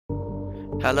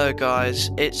Hello guys,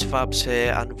 it's Fabs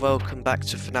here and welcome back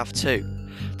to Fnaf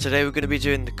 2. Today we're going to be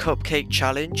doing the Cupcake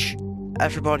challenge.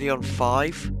 Everybody on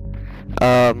 5.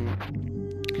 I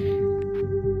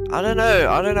don't know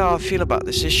how I feel about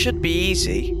this. It should be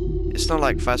easy. It's not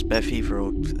like Fazbear Fever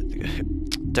or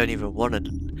don't even want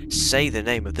to say the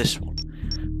name of this one.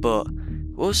 But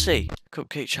we'll see.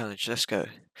 Cupcake challenge, let's go.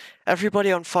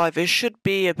 Everybody on 5, it should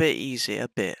be a bit easy, a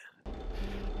bit.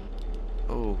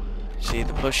 Oh. See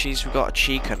the plushies, we've got a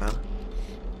Chica now.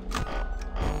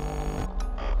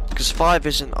 Because 5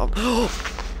 isn't on.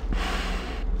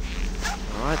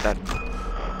 Alright then.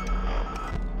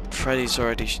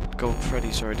 Golden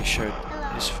Freddy's already showed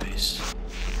his face.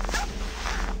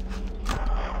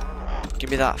 Give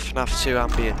me that FNAF 2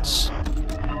 ambience.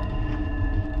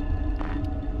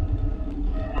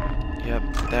 Yep,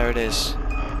 there it is.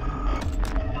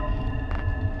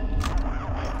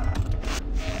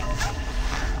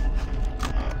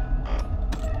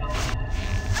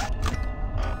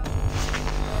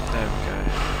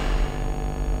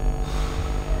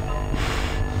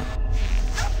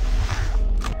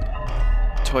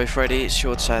 Toy Freddy, it's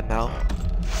your turn now.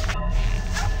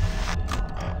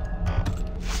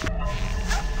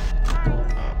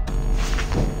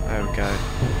 There we go.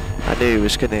 I knew he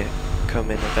was gonna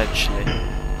come in eventually.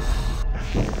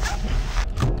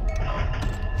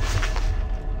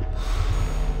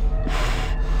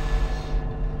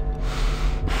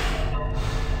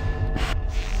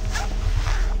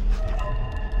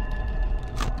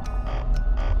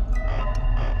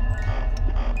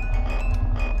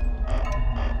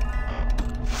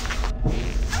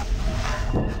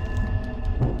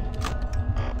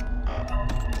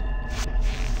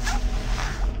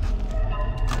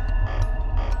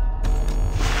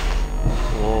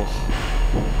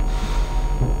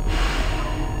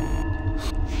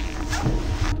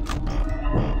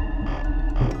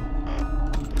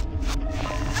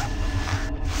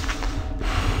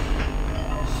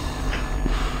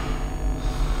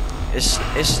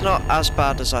 It's not as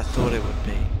bad as I thought it would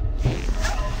be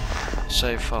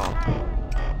so far.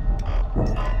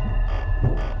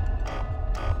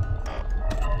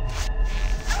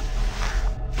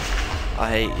 I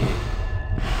hate you.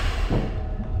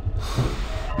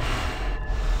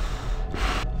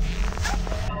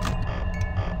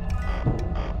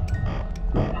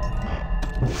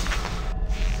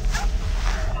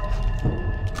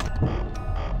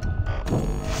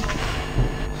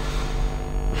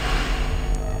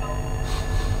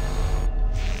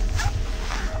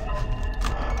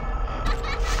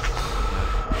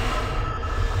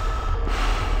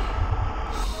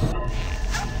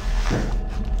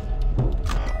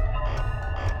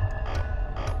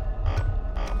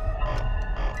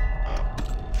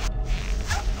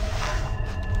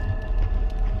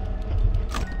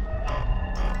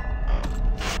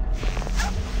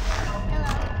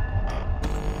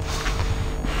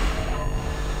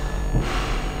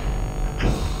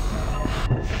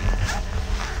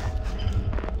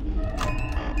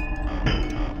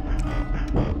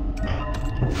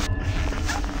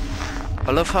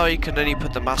 I love how you can only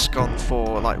put the mask on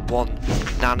for like 1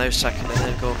 nanosecond and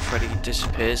then Golden Freddy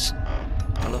disappears.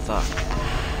 I love that.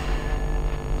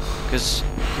 Because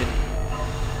you can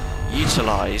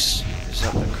utilise, is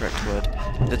that the correct word,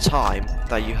 the time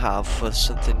that you have for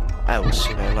something else,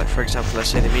 you know, like for example, let's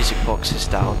say the music box is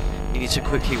down, you need to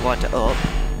quickly wind it up,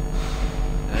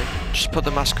 you know, just put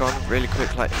the mask on really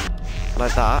quick like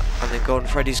that, and then Golden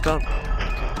Freddy's gone. You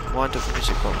can wind up the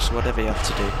music box, whatever you have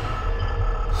to do.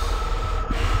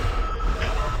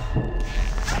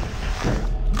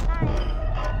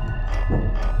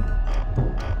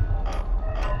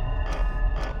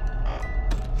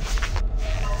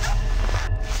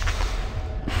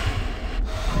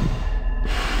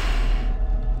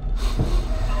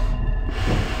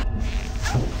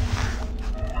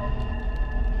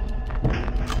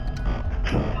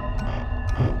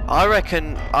 I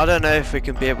reckon, I don't know if we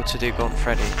can be able to do Golden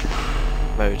Freddy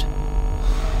mode.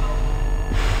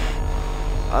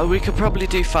 We could probably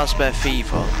do Fazbear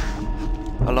Fever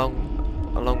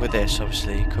along with this,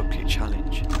 obviously, Cupcake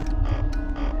challenge.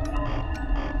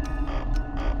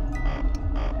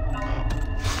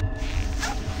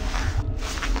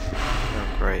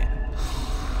 Oh, great.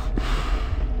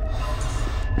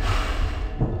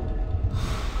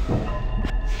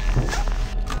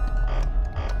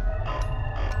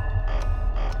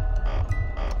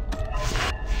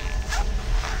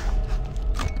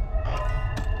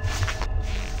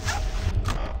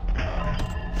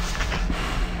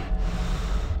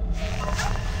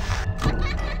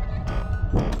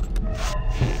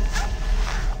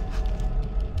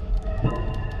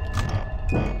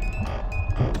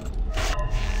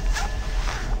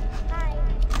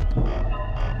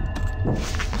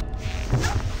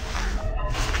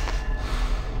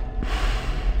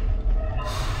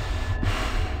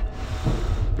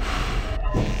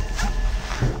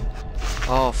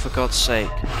 Oh, for God's sake.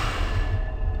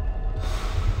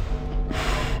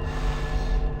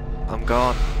 I'm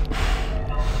gone.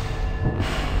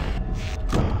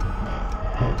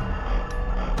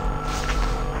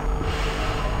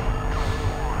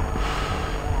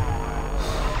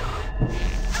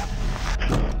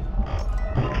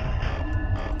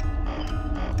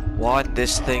 Wind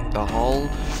this thing the whole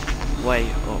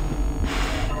way up.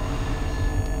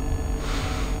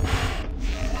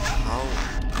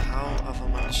 How have I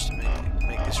managed to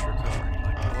make this recovery?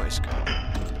 Like, what is going on?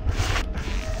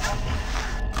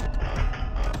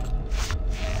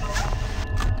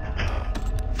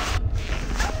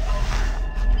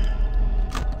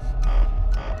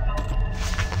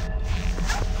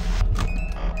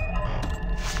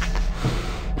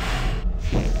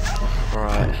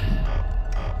 Right.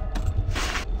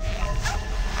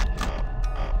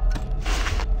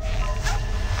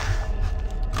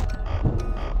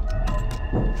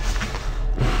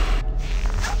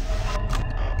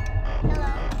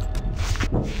 Hello.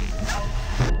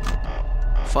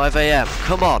 5 AM.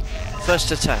 Come on.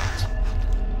 First attempt.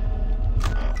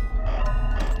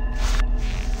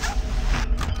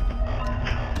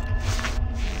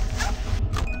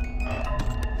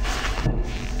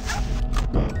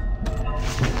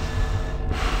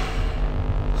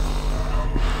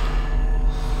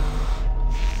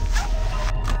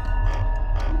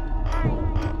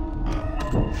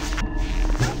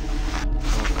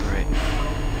 Oh, great.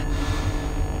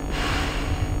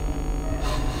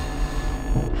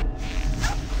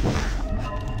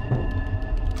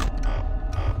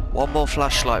 One more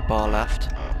flashlight bar left.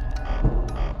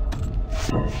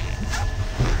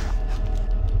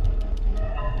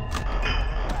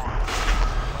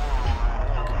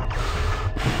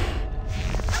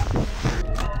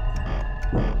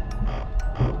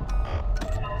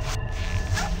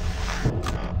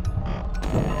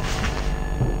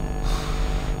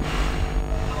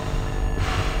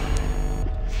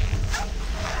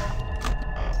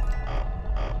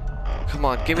 Come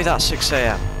on, give me that 6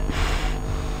 AM.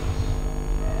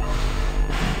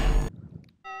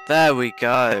 There we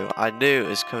go. I knew it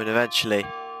was coming eventually.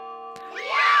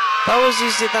 That was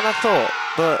easier than I thought,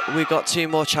 but we got 2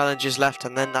 more challenges left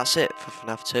and then that's it for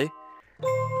FNAF 2.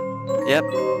 Yep.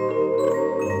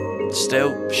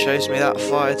 Still shows me that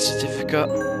fired certificate.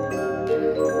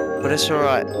 But it's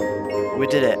alright. We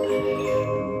did it.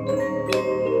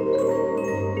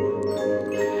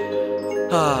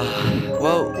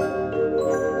 Well,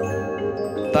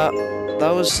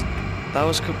 that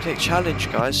was Cupcake Challenge,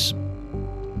 guys.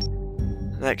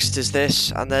 Next is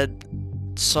this, and then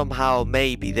somehow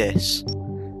maybe this.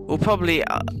 We probably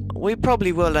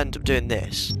will end up doing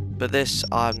this, but this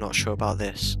I'm not sure about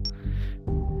this.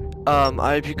 I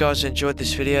hope you guys enjoyed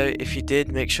this video. If you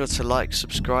did, make sure to like,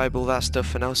 subscribe, all that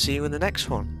stuff, and I'll see you in the next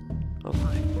one.